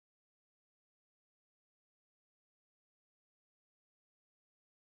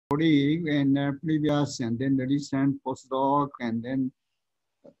colleague and previous and then the recent postdoc, and then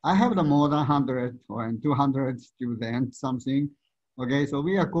I have the more than 100 or 200 students, something. Okay, so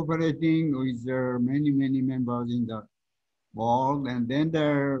we are cooperating with many, many members in the world. And then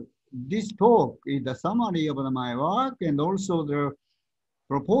this talk is the summary of my work and also the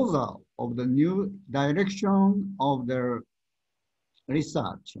proposal of the new direction of the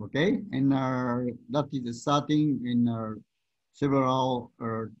research, okay? And that is starting in several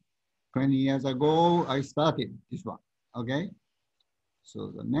 20 years ago, I started this one, okay?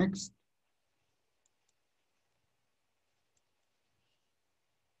 So the next.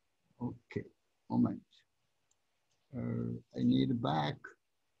 Okay, moment. I need back.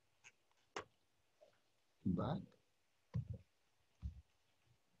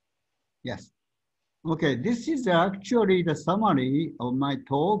 Yes. Okay, this is actually the summary of my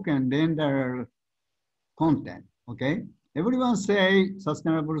talk and then the content, okay? Everyone say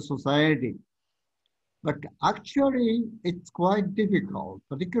sustainable society, but actually it's quite difficult,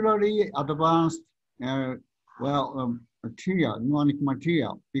 particularly advanced, material, inorganic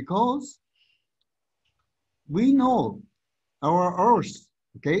material, because we know our Earth,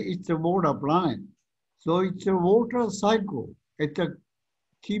 okay, it's a water planet. So it's a water cycle. It's a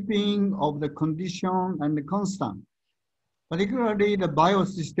keeping of the condition and the constant. Particularly the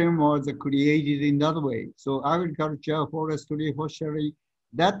biosystem was created in that way. So agriculture, forestry, fishery,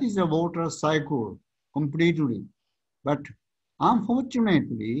 that is a water cycle completely. But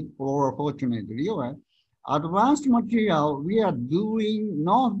unfortunately, or fortunately, advanced material, we are doing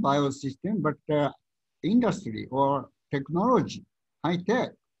not biosystem, but industry or technology, high tech.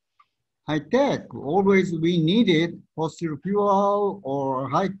 High tech, always we needed fossil fuel or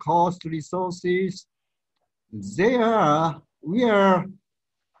high cost resources. We are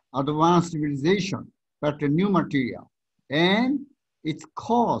advanced civilization, but a new material. And it's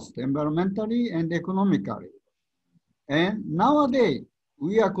cost environmentally and economically. And nowadays,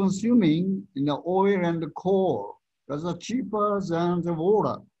 we are consuming the oil and the coal. That's cheaper than the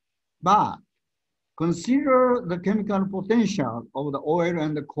water. But consider the chemical potential of the oil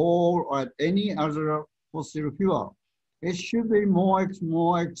and the coal or any other fossil fuel. It should be more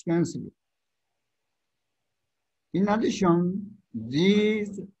expensive. In addition,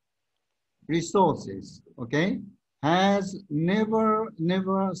 these resources, okay, has never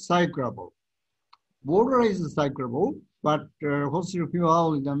cyclable. Water is cyclable, but fossil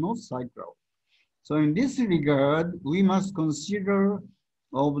fuel is not cyclable. So in this regard, we must consider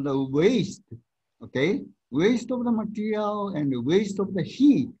of the waste, okay, waste of the material and the waste of the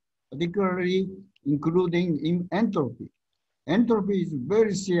heat, particularly including in entropy. Entropy is a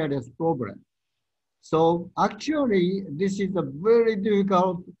very serious problem. So actually, this is a very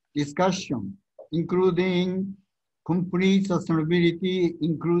difficult discussion, including complete sustainability,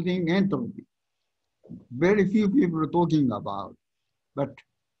 including entropy. Very few people are talking about, but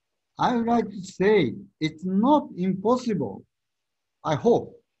I would like to say it's not impossible, I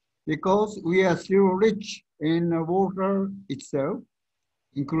hope, because we are still rich in water itself,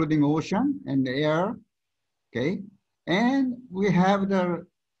 including ocean and air, okay? And we have the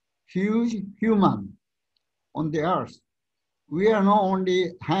huge human on the earth. We are not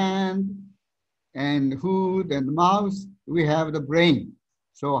only hand and foot and mouth, we have the brain.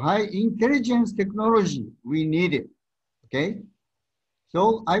 So high intelligence technology, we need it, okay?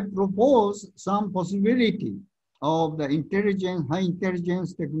 So I propose some possibility of the high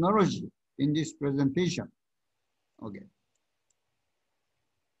intelligence technology in this presentation, okay.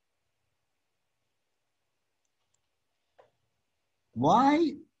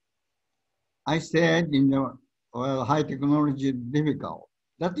 Why I said in the high technology is difficult?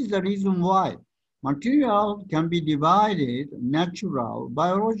 That is the reason why. Material can be divided natural,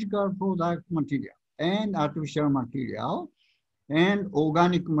 biological product material and artificial material and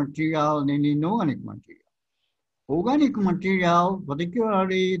organic material and inorganic material. Organic material,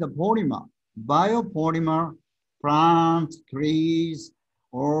 particularly the polymer, biopolymer, plants, trees,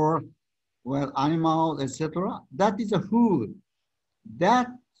 or animals, etc. That is a food. That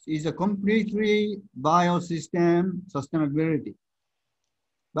is a completely biosystem sustainability.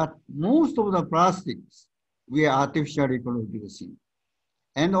 But most of the plastics we are artificially producing.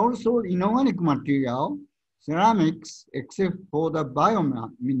 And also inorganic material, ceramics, except for the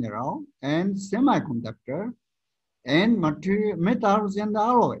biomineral and semiconductor, and metals and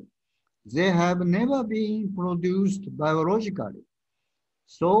alloy. They have never been produced biologically.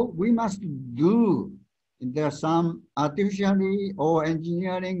 So we must do there some artificially or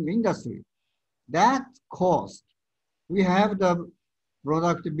engineering industry. That cost, we have the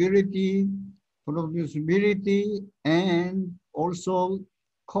productivity, producibility, and also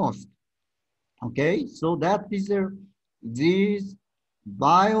cost. Okay, so that is these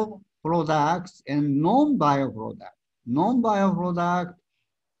bioproducts and non-bioproduct. Non-bioproduct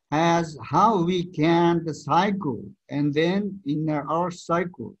has how we can cycle and then in our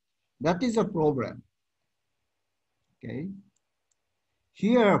cycle. That is a problem. Okay.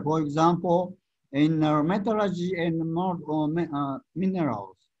 Here, for example, in metallurgy and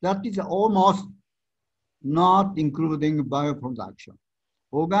minerals, that is almost not including bioproduction.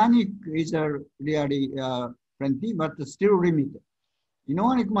 Organic is really plenty, but still limited.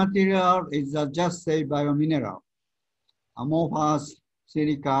 Inorganic material is just say biomineral, amorphous,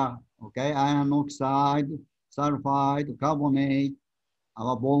 silica, okay, iron oxide, sulfide, carbonate,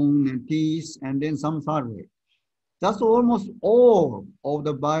 our bone and teeth, and then some sulfate. That's almost all of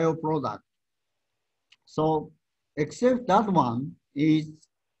the bioproduct. So except that one is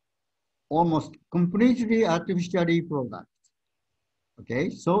almost completely artificially product.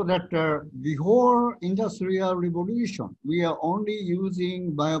 Okay, so that before industrial revolution, we are only using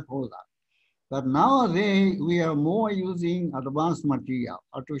bioproduct. But nowadays, we are more using advanced material,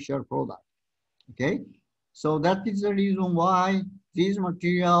 artificial product. Okay, so that is the reason why this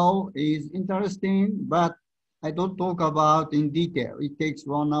material is interesting, but I don't talk about in detail. It takes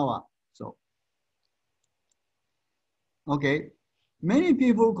 1 hour. So, okay, many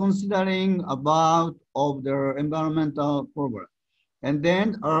people considering about of their environmental problem. And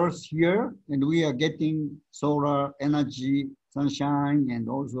then Earth here, and we are getting solar energy, sunshine, and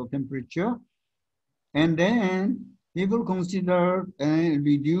also temperature. And then people consider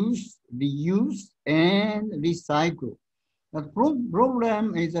reduce, reuse, and recycle. The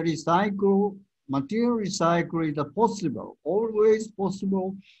problem is a recycle, material recycle is possible, always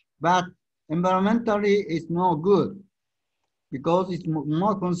possible, but environmentally it's not good because it's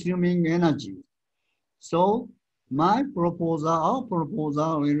more consuming energy. So my proposal, our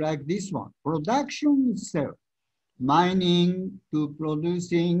proposal is like this one. Production itself, mining to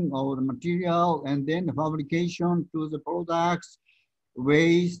producing of the material and then the fabrication to the products,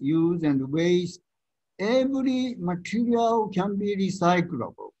 waste, use and waste. Every material can be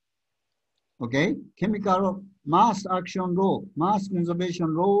recyclable. Okay, chemical mass action law, mass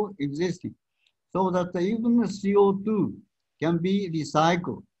conservation law existing. So that even the CO2 can be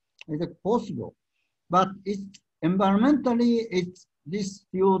recycled. It's possible. But it's environmentally, this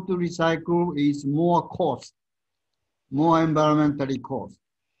CO2 recycle is more cost, more environmentally cost.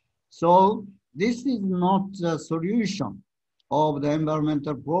 So this is not the solution of the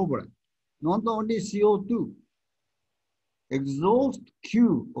environmental problem. Not only CO2, exhaust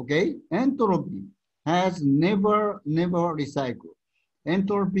Q, okay, entropy has never recycled.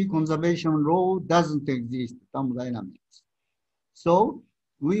 Entropy conservation law doesn't exist, thermodynamics. So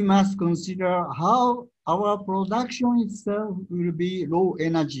we must consider how our production itself will be low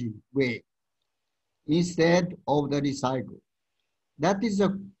energy way instead of the recycle. That is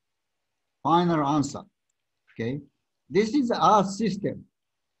the final answer, okay? This is our system.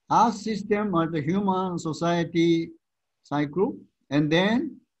 Our system of the human society cycle, and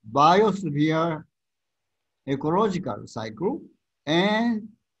then biosphere ecological cycle, and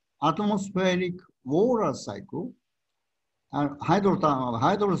atmospheric water cycle,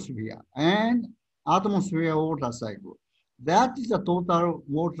 hydrosphere, and atmosphere water cycle. That is the total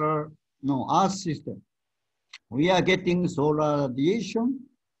water, Earth system. We are getting solar radiation.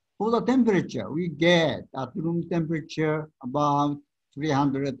 For the temperature, we get at room temperature about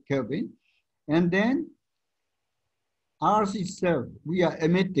 300 Kelvin. And then Earth itself, we are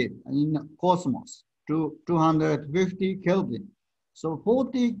emitted in cosmos to 250 Kelvin. So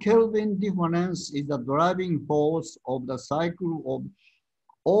 40 Kelvin difference is the driving force of the cycle of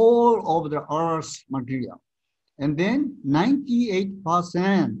all of the Earth's material. And then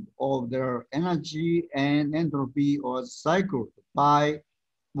 98% of their energy and entropy was cycled by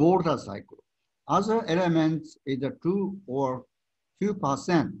water cycle. Other elements is a 2 or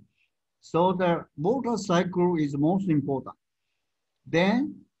 2%. So the water cycle is most important.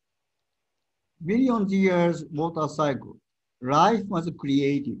 Then billions of years water cycle. Life was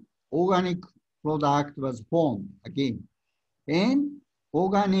created. Organic product was formed again. And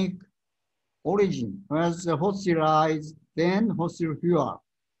organic origin was fossilized, then fossil fuel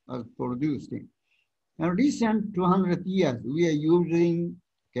was produced. In recent 200 years, we are using,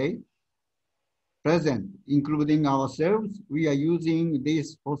 okay, present, including ourselves, we are using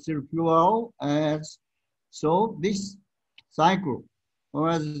this fossil fuel as, so this cycle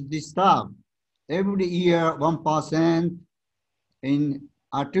was disturbed every year 1% in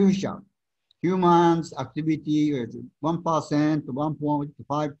artificial. Humans activity is 1%,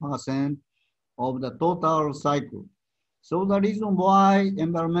 1.5% of the total cycle. So the reason why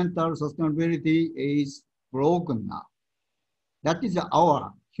environmental sustainability is broken now. That is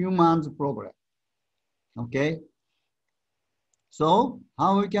our humans' problem. Okay. So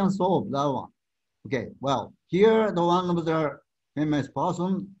how we can solve that one? Okay. Well, here the one of the famous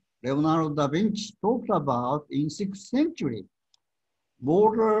person, Leonardo da Vinci, talked about in 6th century.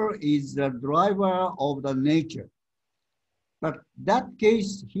 Water is the driver of the nature. But that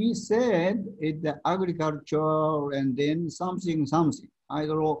case, he said, is the agriculture and then something,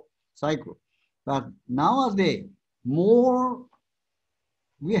 hydro cycle. But nowadays, more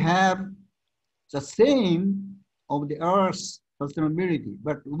we have the same of the Earth's sustainability,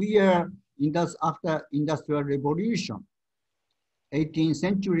 but we are in this after industrial revolution, 18th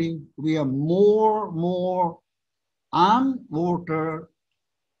century, we are more unwater,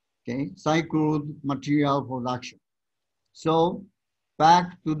 okay, cycled material production. So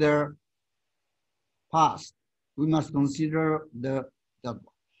back to the past, we must consider the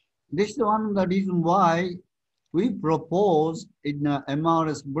this is one of the reasons why we proposed in the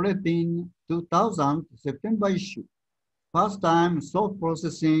IUMRS Bulletin 2000 September issue. First time soft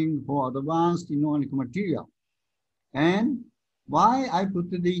processing for advanced inorganic material. And why I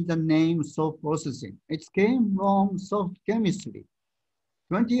put the name soft processing? It came from soft chemistry.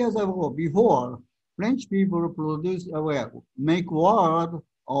 20 years ago, before, French people make word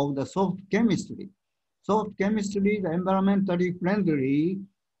of the soft chemistry. Soft chemistry is environmentally friendly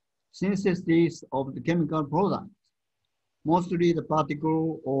synthesis of the chemical products, mostly the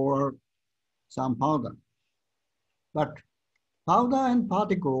particle or some powder. But powder and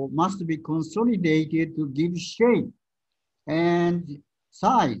particle must be consolidated to give shape and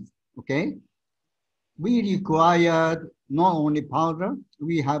size, okay? We required not only powder,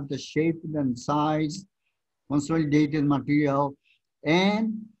 we have the shape and size, consolidated material,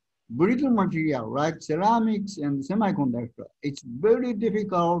 and brittle material like ceramics and semiconductor. It's very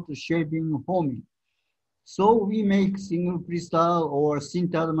difficult shaping forming. So we make single crystal or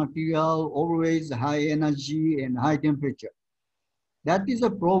sintered material, always high energy and high temperature. That is a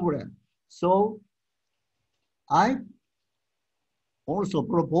problem. So I also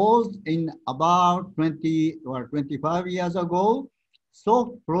proposed in about 20 or 25 years ago,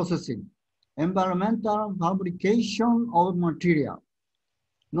 soft processing, environmental fabrication of material.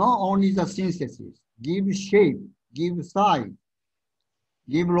 Not only the synthesis, give shape, give size,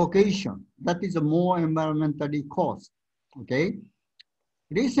 give location. That is a more environmentally cost, okay?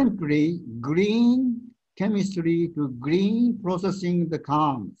 Recently, green chemistry to green processing the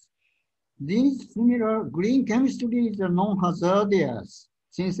comes. These similar green chemistry is a non-hazardous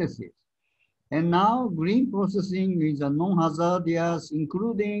synthesis. And now green processing is a non-hazardous,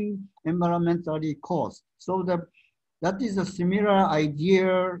 including environmentally cost. So that is a similar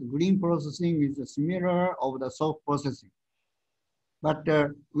idea. Green processing is a similar of the soft processing. But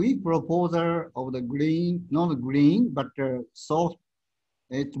we propose of the green, not green, but soft,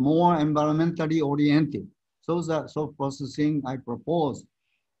 it's more environmentally oriented. So the soft processing I proposed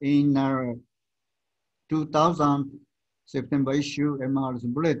in 2000 September issue IUMRS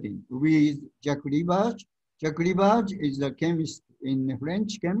Bulletin with Jacques Rivage. Jacques Rivage is a chemist in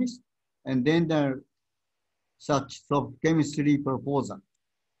French chemist, and then the such soft chemistry proposal.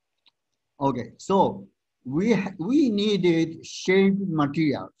 Okay, so we needed shaped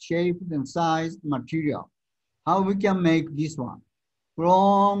material, shaped and sized material. How we can make this one?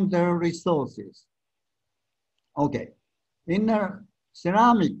 From the resources. Okay, in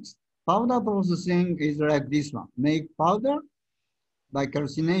ceramics, powder processing is like this one. Make powder by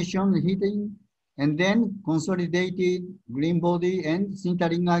calcination, heating, and then consolidated green body and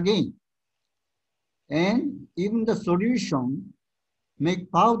sintering again. And even the solution, make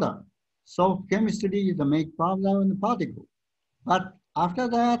powder. Soft chemistry is to make powder and particle. But after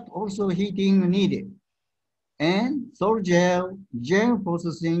that, also heating needed. And salt gel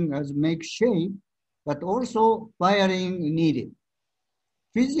processing as make shape, but also firing needed.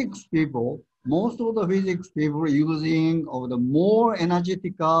 Physics people, most of the physics people using of the more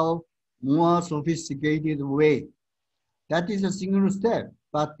energetical, more sophisticated way. That is a single step,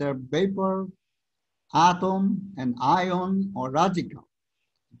 but the vapor, atom, and ion or radical,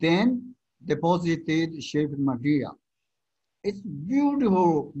 then deposited shaped material. It's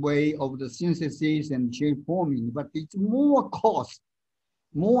beautiful way of the synthesis and shape forming, but it's more cost,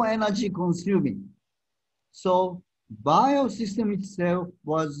 more energy consuming. So biosystem itself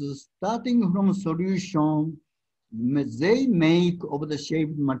was starting from solution they make of the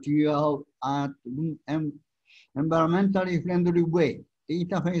shaped material at environmentally friendly way,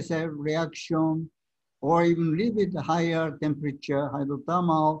 interface reaction, or even a little bit higher temperature,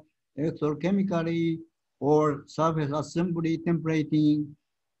 hydrothermal, electrochemically, or surface assembly templating.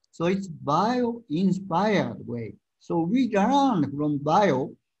 So it's bio-inspired way. So we learn from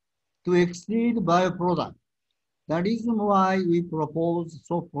bio to exceed bioproduct. That is why we propose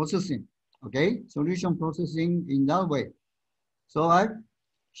soft processing, okay? Solution processing in that way. So I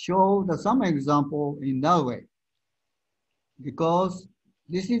show some example in that way, because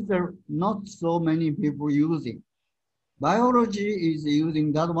this is not so many people using. Biology is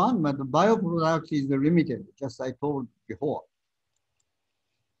using that one, but the bioproduct is limited, just I told before.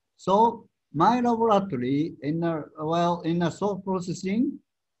 So my laboratory in a soft processing,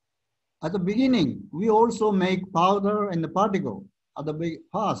 at the beginning, we also make powder and the particle at the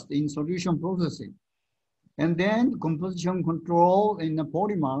first in solution processing. And then composition control in the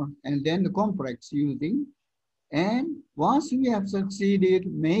polymer, and then the complex using. And once we have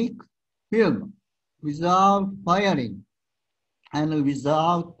succeeded, make film without firing and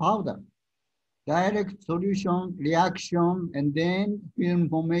without powder. Direct solution reaction and then film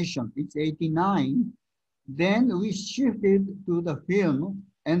formation. It's 89. Then we shifted to the film,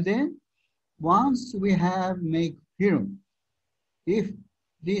 and then once we have make film, if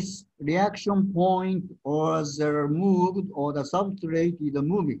this reaction point or the moved or the substrate is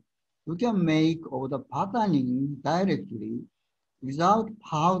moving, we can make all the patterning directly without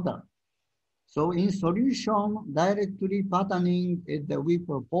powder. So in solution, directly patterning is that we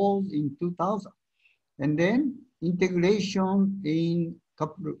proposed in 2000. And then integration in a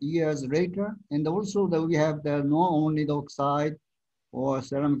couple of years later. And also that we have the not only the oxide or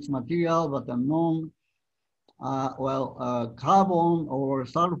ceramics material, but the carbon or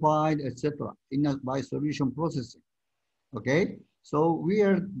sulfide, etc. By solution processing, okay? So we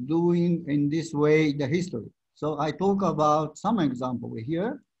are doing in this way the history. So I talk about some example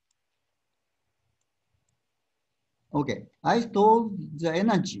here. Okay, I told the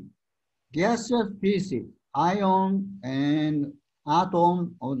energy, gaseous species, ion and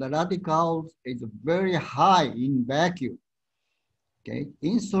atom or the radicals is very high in vacuum. Okay,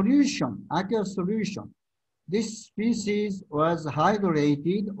 in solution, aqueous solution, this species was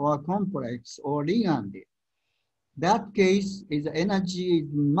hydrated or complex or liganded. That case is energy is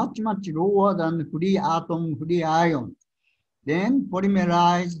much, much lower than free atom, free ion. Then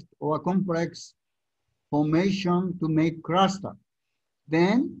polymerized or complex formation to make cluster.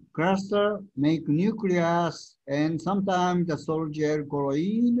 Then cluster make nucleus and sometimes the salt gel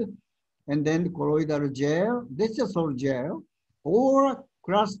colloid and then colloidal gel. This is salt gel or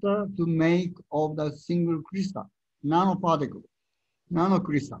cluster to make of the single crystal, nanoparticle,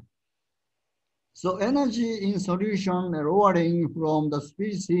 nanocrystal. So energy in solution lowering from the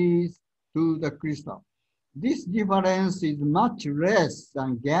species to the crystal. This difference is much less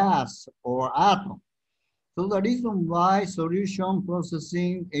than gas or atom. So the reason why solution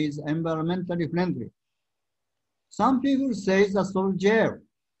processing is environmentally friendly. Some people say the salt gel.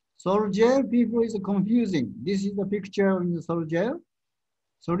 Salt gel people is confusing. This is the picture in the salt gel.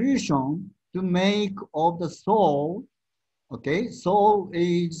 Solution to make of the salt, okay? Salt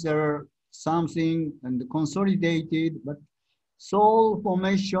is something and consolidated, but salt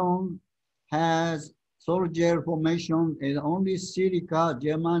formation has salt gel formation is only silica,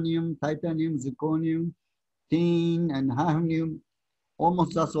 germanium, titanium, zirconium, tin, and hafnium.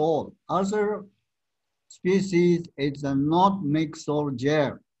 Almost that's all. Other species is not make salt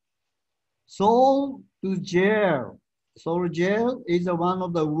gel. Salt to gel. Salt gel is one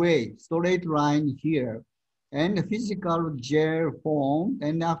of the way, straight line here, and physical gel form,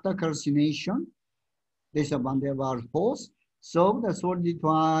 and after calcination, this is van der Waals force. So the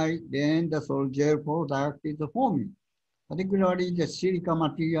solidify, then the salt gel product is forming. Particularly the silica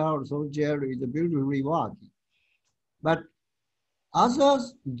material salt gel is beautifully working. But other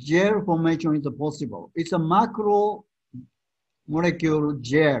gel formation is possible. It's a macro molecule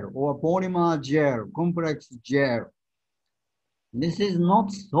gel or polymer gel, complex gel. This is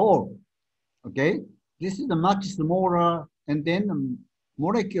not salt, okay? This is a much smaller and then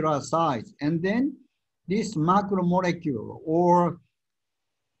molecular size. And then this macromolecule or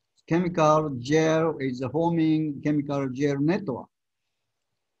chemical gel is forming chemical gel network.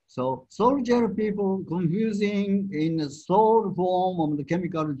 So salt gel people confusing in the salt form of the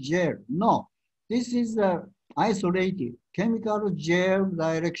chemical gel. No, this is isolated. Chemical gel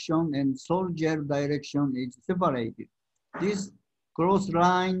direction and salt gel direction is separated. This cross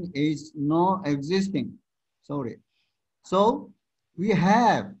line is not existing, sorry. So we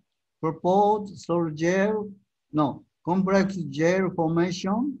have proposed salt gel, no, complex gel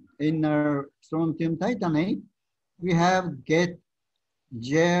formation in strontium titanate. We have get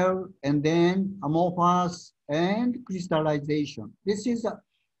gel and then amorphous and crystallization. This is a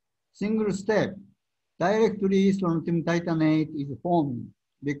single step. directly strontium titanate is formed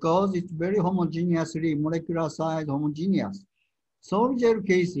because it's very homogeneously, molecular size homogeneous. Solid gel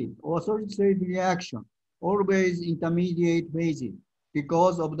cases or solid state reaction always intermediate phases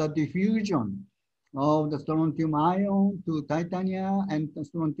because of the diffusion of the strontium ion to titania and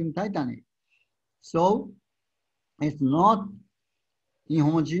strontium titanate. So it's not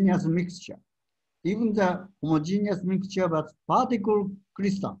inhomogeneous mixture. Even the homogeneous mixture but particle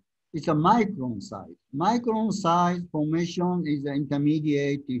crystal is a micron size. Micron size formation is the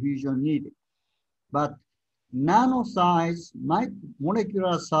intermediate diffusion needed. But nano size,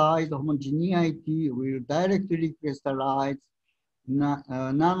 molecular size homogeneity will directly crystallize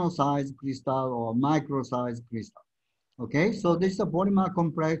nano size crystal or micro size crystal. Okay, so this polymer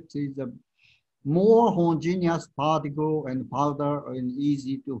complex is a more homogeneous particle and powder and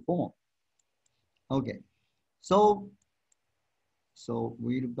easy to form. Okay, so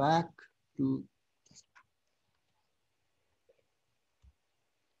we're back to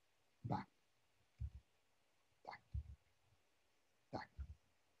back.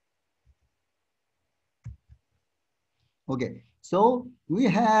 Okay, so we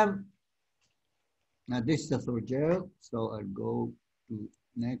have now this is a solid gel. So I'll go to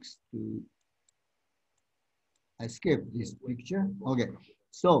next to. I skipped this picture. Okay,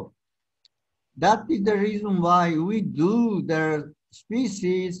 so that is the reason why we do the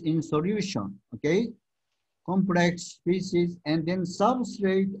species in solution. Okay, complex species and then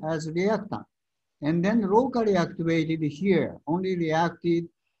substrate as reactant, and then locally activated here only reacted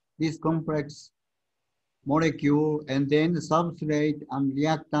this complex molecule and then the substrate and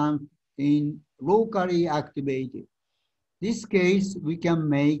reactant in locally activated. This case we can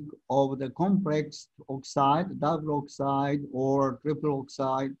make of the complex oxide, double oxide or triple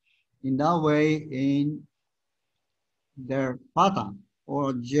oxide in that way in their pattern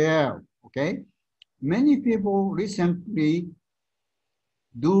or gel, okay? Many people recently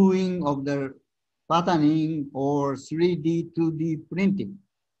doing of the patterning or 3D, 2D printing.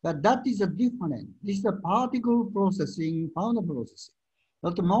 But that is a different. This is a particle processing, powder processing,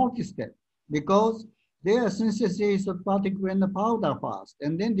 not multi-step, because there are synthesis of particle and the powder first,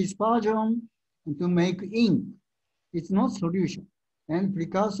 and then dispersion to make ink. It's not solution. And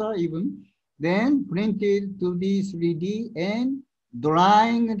precursor even, then printed 2D, 3D, and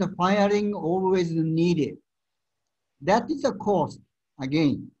drying and firing always needed. That is a cost,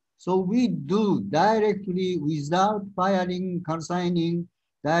 again. So we do directly without firing, calcining,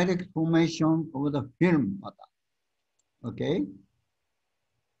 direct formation of the film pattern. Okay.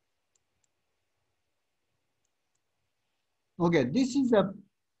 Okay, this is a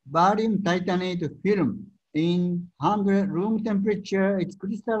barium titanate film in 100 room temperature. It's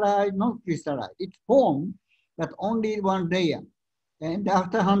crystallized, not crystallized. It's formed, but only one layer. And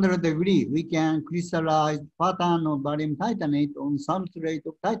after 100 degrees, we can crystallize pattern of barium titanate on substrate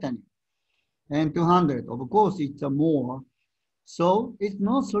of titanium. And 200, of course, it's a more. So it's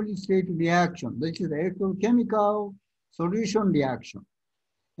not solid state reaction. This is electrochemical solution reaction.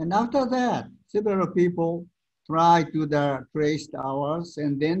 And after that, several people try to the traced hours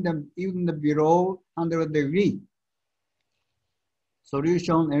and then even below 100 degrees.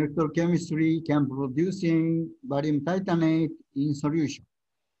 Solution electrochemistry can producing barium titanate in solution.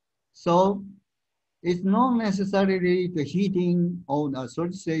 So it's not necessarily the heating of the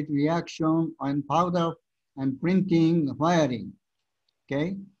solid state reaction and powder and printing, firing,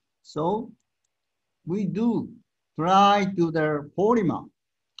 okay? So we do try to the polymer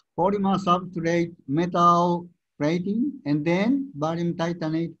substrate metal plating and then barium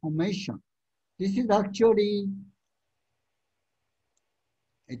titanate formation. This is actually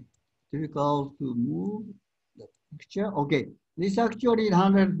difficult to move the picture. Okay, this actually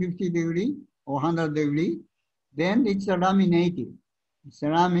 150 degree or 100 degree. Then it's a laminated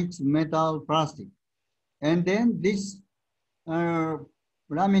ceramics, metal, plastic. And then this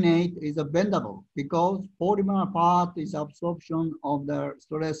laminate is a bendable because polymer part is absorption of the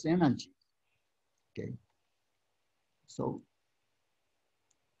stress energy. Okay. So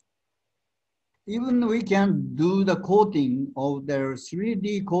even we can do the coating of the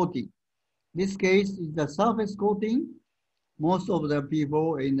 3D coating. This case is the surface coating. Most of the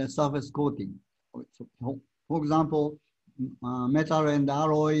people in the surface coating. For example, metal and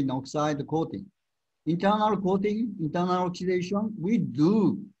alloy and oxide coating. Internal coating, internal oxidation, we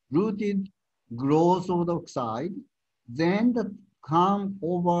do rooted growth of the oxide, then come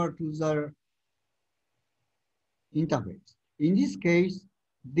over to the interface. In this case,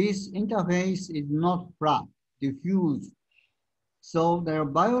 this interface is not flat, diffuse. So their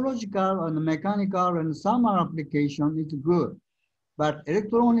biological and mechanical and thermal application is good. But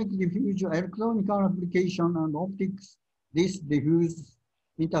electronic diffusion, electronic application and optics, this diffuse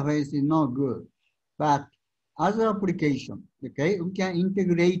interface is not good. But other application, okay, we can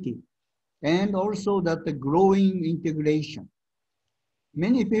integrate it. And also that the growing integration.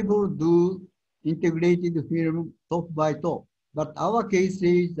 Many people do integrated film top by top, but our case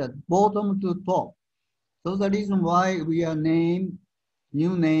is that bottom to top. So the reason why we are new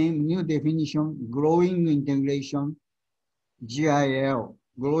definition, growing integration, GIL,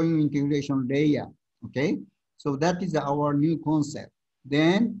 growing integration layer, okay? So that is our new concept.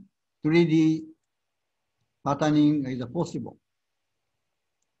 Then 3D patterning is possible.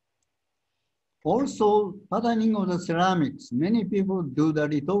 Also, patterning of the ceramics. Many people do the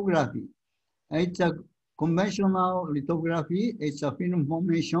lithography. It's a conventional lithography. It's a film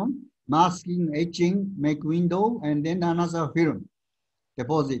formation, masking, etching, make window, and then another film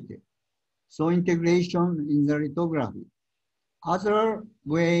deposited. So integration in the lithography. Other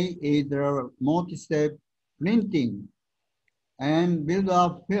way is the multi-step printing and build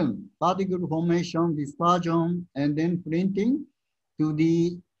up film, particle formation, dispersion, and then printing to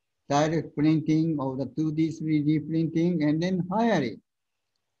the direct printing of the 2D, 3D printing, and then firing.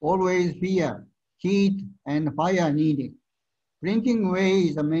 Always fear, heat, and fire needed. Printing way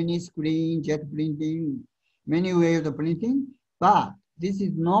is a many screen, jet printing, many ways of printing, but this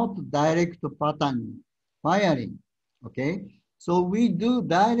is not direct patterning, firing, okay? So we do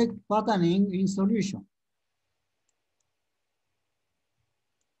direct patterning in solution.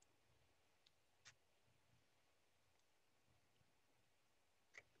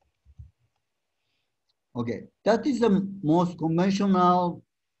 Okay, that is the most conventional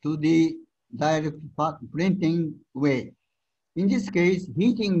to the direct printing way. In this case,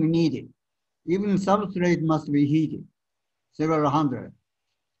 heating needed. Even substrate must be heated, several hundred.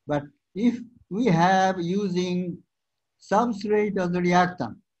 But if we have using substrate as a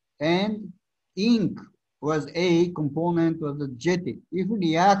reactant and ink was a component of the jetted, if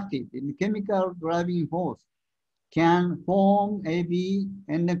reacted in chemical driving force can form AB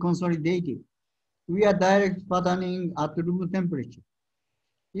and then consolidate it. We are direct patterning at room temperature.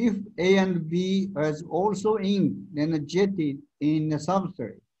 If A and B is also ink, then jetted in the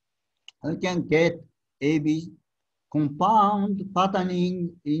substrate, we can get AB compound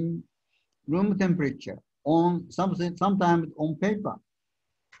patterning in room temperature on sometimes on paper.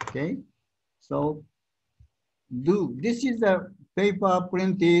 Okay, so this is a paper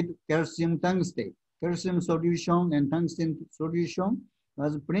printed calcium tungstate. Calcium solution and tungsten solution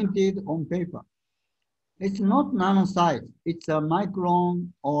was printed on paper. It's not nano size, it's a micron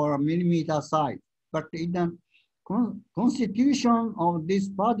or millimeter size, but in the constitution of this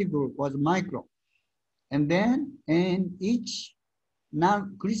particle was micron. And then in each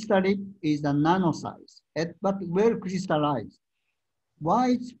crystalline is a nano size, but well crystallized.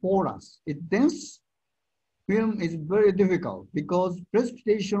 Why it's porous? It dense film is very difficult because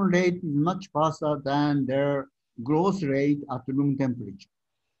precipitation rate is much faster than their growth rate at room temperature.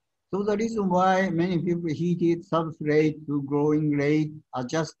 So the reason why many people heated substrate to growing rate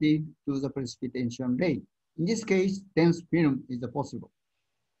adjusted to the precipitation rate. In this case, dense film is possible.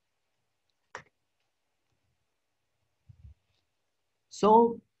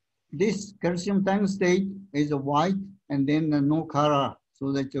 So this calcium tungstate is a white and then no color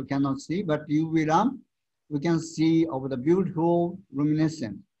so that you cannot see, but UV lamp, we can see of the beautiful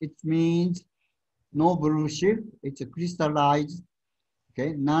luminescence. It means no blue shift, it's a crystallized,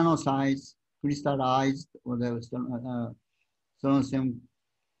 okay, nano size, crystallized, or the strontium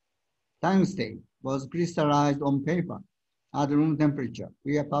tungstate was crystallized on paper at room temperature.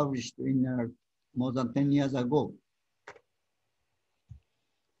 We are published in more than 10 years ago.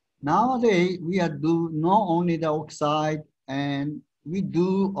 Nowadays, we are do not only the oxide and we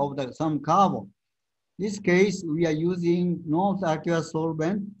do of the some carbon. This case, we are using not aqueous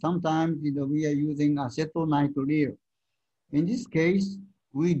solvent. Sometimes we are using acetonitrile. In this case,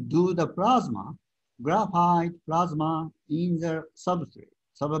 we do the plasma, graphite plasma in the substrate,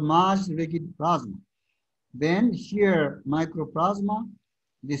 submerged liquid plasma. Then here, microplasma,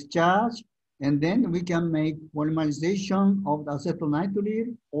 discharge, and then we can make polymerization of the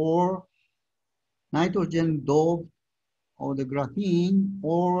acetonitrile or nitrogen dope or the graphene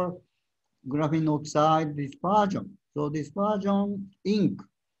or graphene oxide dispersion. So dispersion ink,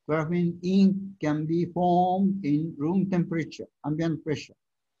 graphene ink can be formed in room temperature, ambient pressure.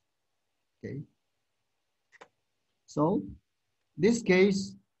 Okay. So this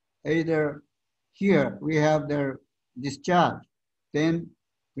case, either here we have the discharge, then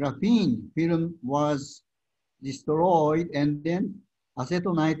graphene film was destroyed and then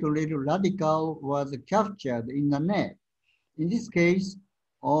acetonitrile radical was captured in the net. in this case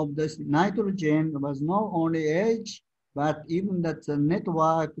of this nitrogen was not only H, but even that the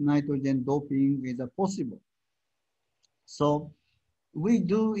network nitrogen doping is possible. So we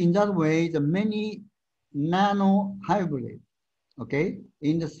do in that way the many nano hybrid, okay,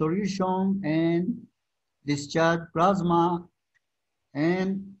 in the solution and discharge plasma and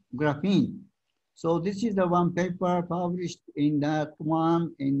graphene. So this is the one paper published in that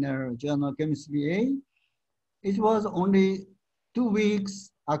one in the journal Chemistry A. It was only 2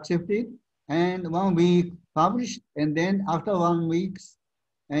 weeks accepted and 1 week published, and then after 1 week,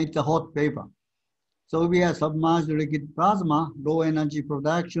 it's a hot paper. So we have submerged liquid plasma, low energy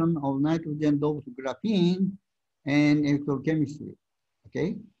production of nitrogen doped graphene and electrochemistry,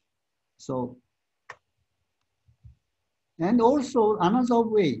 okay? So, and also another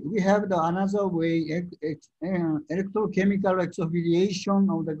way, we have the another way, electrochemical exfoliation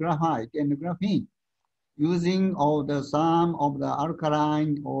of the graphite and the graphene using all the sum of the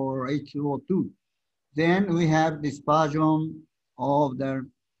alkaline or H2O2. Then we have dispersion of the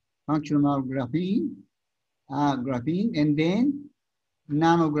functional graphene, and then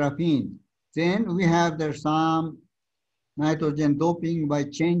nanographene. Then we have the some nitrogen doping by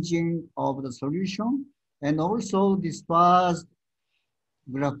changing of the solution, and also dispersed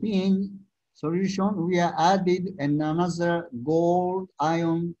graphene solution, we are added another gold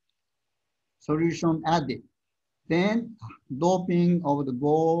ion solution added. Then doping of the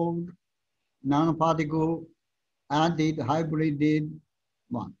gold nanoparticle added, hybrided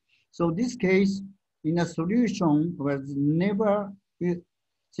one. So this case in a solution was never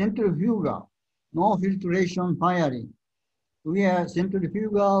centrifugal, no filtration firing. We are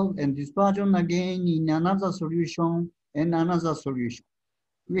centrifugal and dispersion again in another solution and another solution.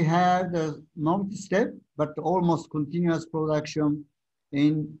 We have the multi-step, but almost continuous production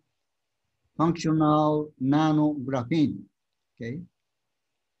in functional nanographene, okay?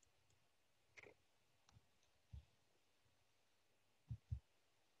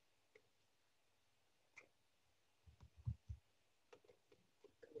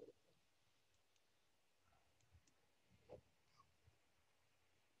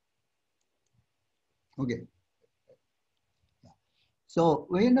 Okay. So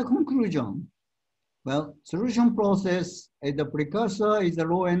in the conclusion, well, solution process is the precursor is the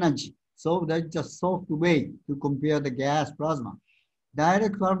low energy. So that's a soft way to compare the gas plasma.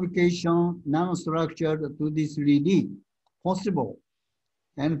 Direct fabrication, nanostructured to this 3D, possible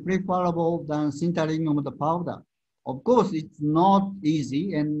and preferable than sintering of the powder. Of course, it's not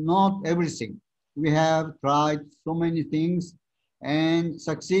easy and not everything. We have tried so many things and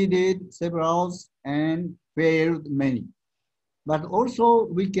succeeded several and failed many. But also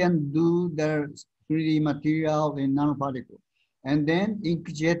we can do the 3D material in nanoparticle. And then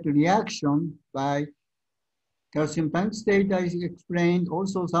inkjet reaction by calcium tungstate I explained,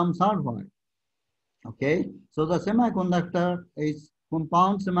 also some sulfide. Okay, so the semiconductor is,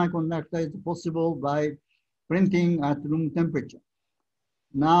 compound semiconductor is possible by printing at room temperature.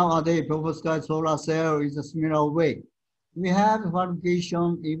 Nowadays, perovskite solar cell is a similar way. We have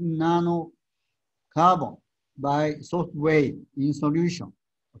fabrication in nano carbon by soft way in solution,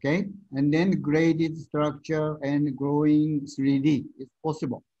 okay? And then graded structure and growing 3D is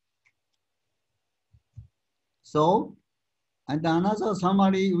possible. So, and another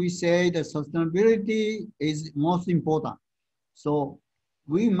summary, we say that sustainability is most important. So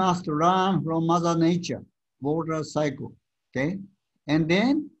we must learn from Mother Nature, water cycle, okay? And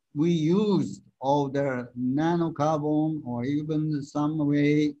then we use all the nanocarbon or even some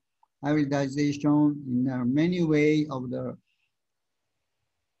way hybridization in many way of the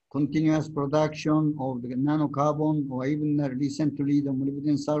continuous production of the nanocarbon, or even recently the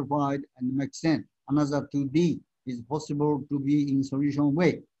molybdenum sulfide and mexen. Another 2D is possible to be in solution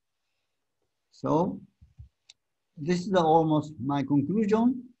way. So this is almost my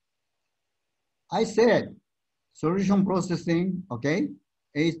conclusion. I said solution processing, okay,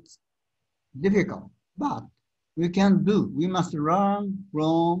 it's difficult, but we can do. We must learn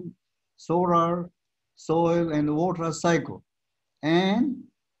from solar, soil, and water cycle. And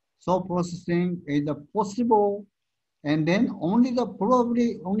so processing is possible, and then only the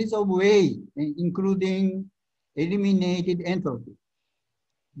probably only the way, including eliminated entropy.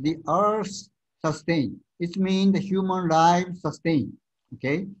 The earth sustain. It means the human life sustain.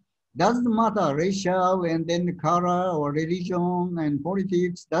 Okay, doesn't matter racial and then the color or religion and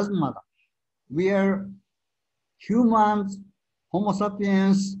politics, doesn't matter. We are humans, Homo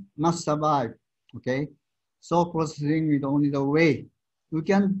sapiens must survive. Okay, so processing is only the way we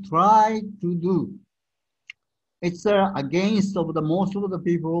can try to do. It's against of the most of the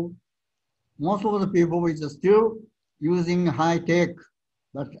people. Most of the people is still using high tech,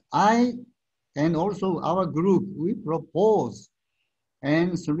 but I and also our group, we propose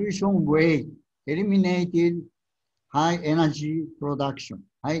and solution way eliminated high energy production,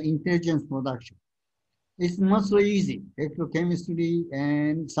 high intelligence production. It's not so easy. Electrochemistry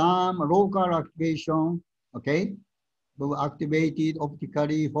and some local activation, okay? Activated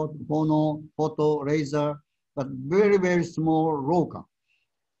optically, photo, laser, but very, very small local,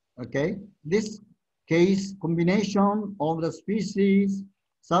 okay? This case combination of the species,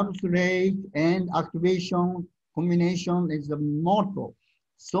 substrate, and activation combination is the motto.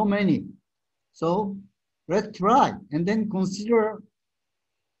 So many. So let's try and then consider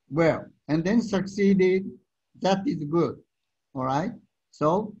well, and then succeeded. That is good. All right.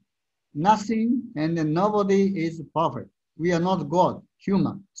 So nothing and then nobody is perfect. We are not God,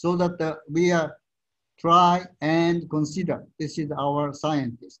 human. So that we are try and consider. This is our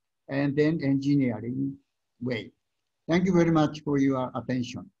scientist and then engineering way. Thank you very much for your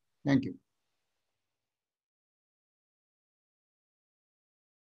attention. Thank you.